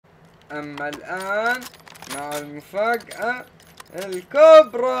أما الآن مع المفاجأة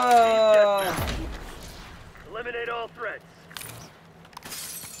الكبرى.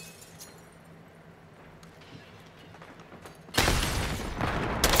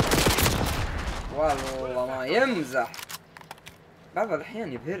 والله ما يمزح. بعض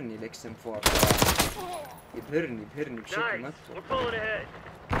الأحيان يبهرني الإكسم 4، يبهرني بشكل ما تتوقع.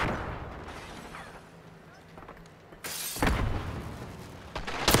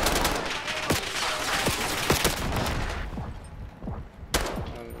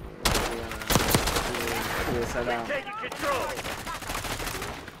 يا سلام.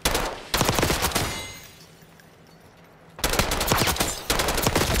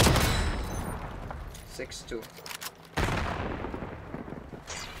 6-2.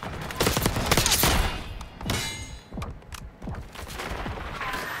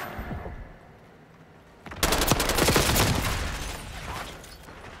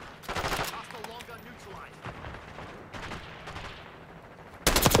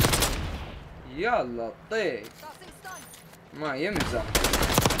 يلا طيب ما يمزح.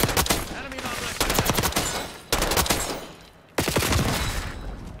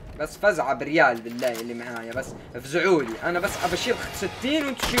 بس فزعة بريال بالله اللي معايا، بس افزعوا لي. انا بس ابى اشيل 60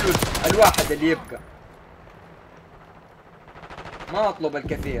 وانتم تشيلوا الواحد اللي يبقى. ما اطلب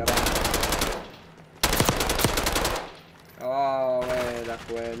الكثير. ويلك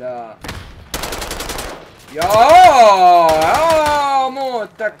ويلا. يا موت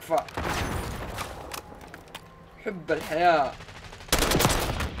تكفى. حب الحياة.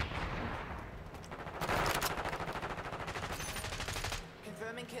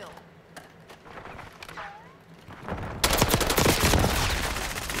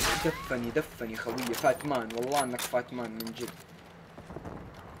 دفني خوية فاتمان، والله انك فاتمان من جد.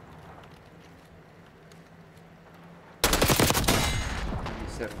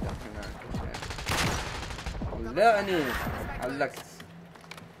 سردة هناك ولعني علقت.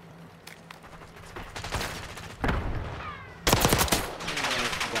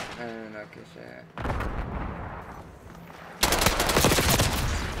 هناك يا شيخ.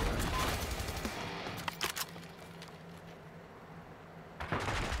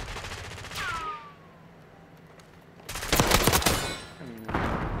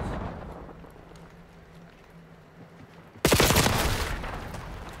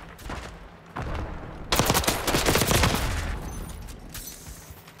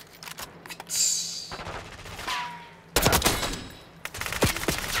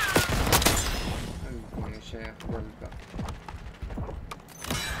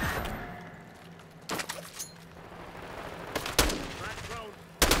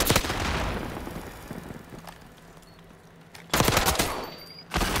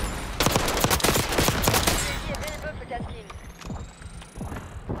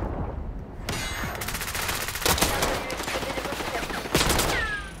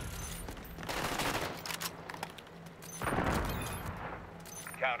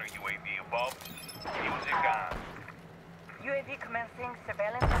 Counter UAV above. Music on. UAV commencing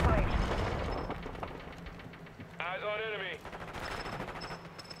surveillance operation. Eyes on enemy.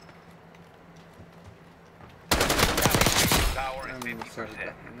 Tower is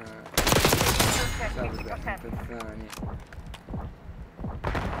 50%. الثاني.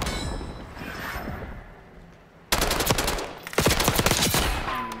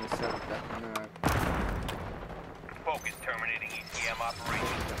 Focus terminating ECM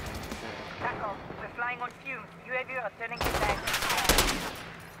operation. Tackle, we're flying on fumes. UAV are turning to back.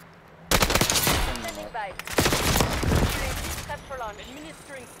 Standing by. UAV set for launch.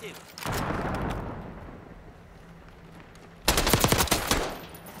 Administering stim.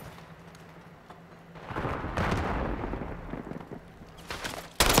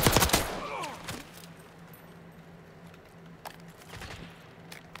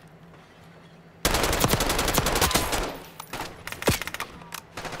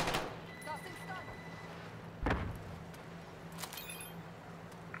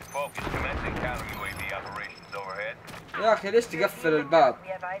 Focus commencing counter UAV operations overhead. يا اخي ليش تقفل الباب؟ We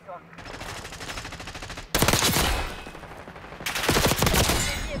have eyes on.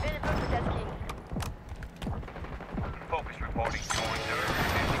 UAV available for tasking. Focus reporting to reserve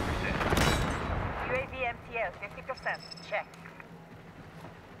 50%. UAV MTL 50%. Check.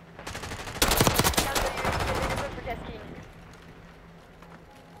 Counter UAV available for tasking.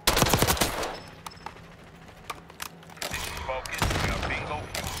 Focus, we are bingo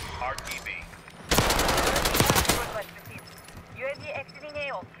fuel. RTB. UAV exiting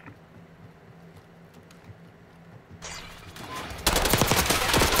AO.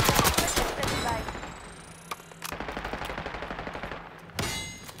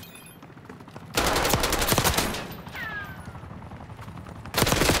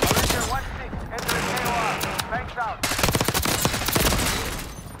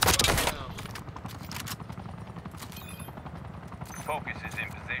 Focus is in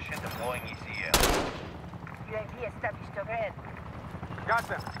position, deploying ECL. UAV established overhead. Got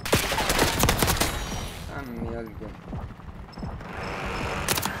them. عمي القم.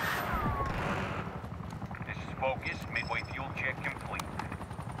 This is Focus, midway fuel check complete.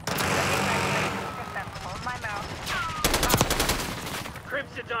 Hold my mouth.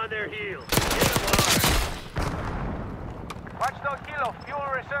 Crimson's on their heels. Get them hard. Watch those Kilo. Fuel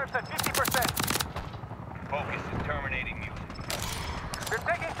reserves at 50%. Focus is terminating music. They're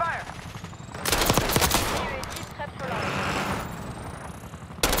taking fire. UAV prepped for launch.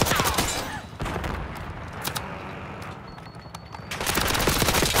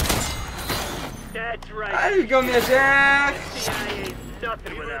 That's right. القم يا شيخ. CIA is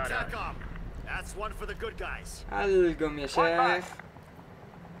nothing without us. That's one for the good guys. القم يا شيخ.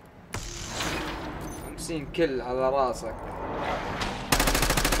 50 كل على راسك.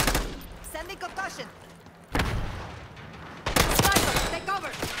 Sending concussion. Sniper, take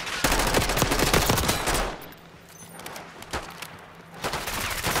cover.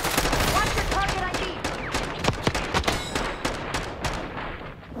 Watch your target ID.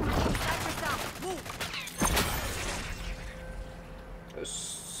 Sniper down. Move.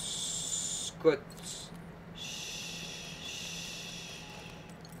 اسكت.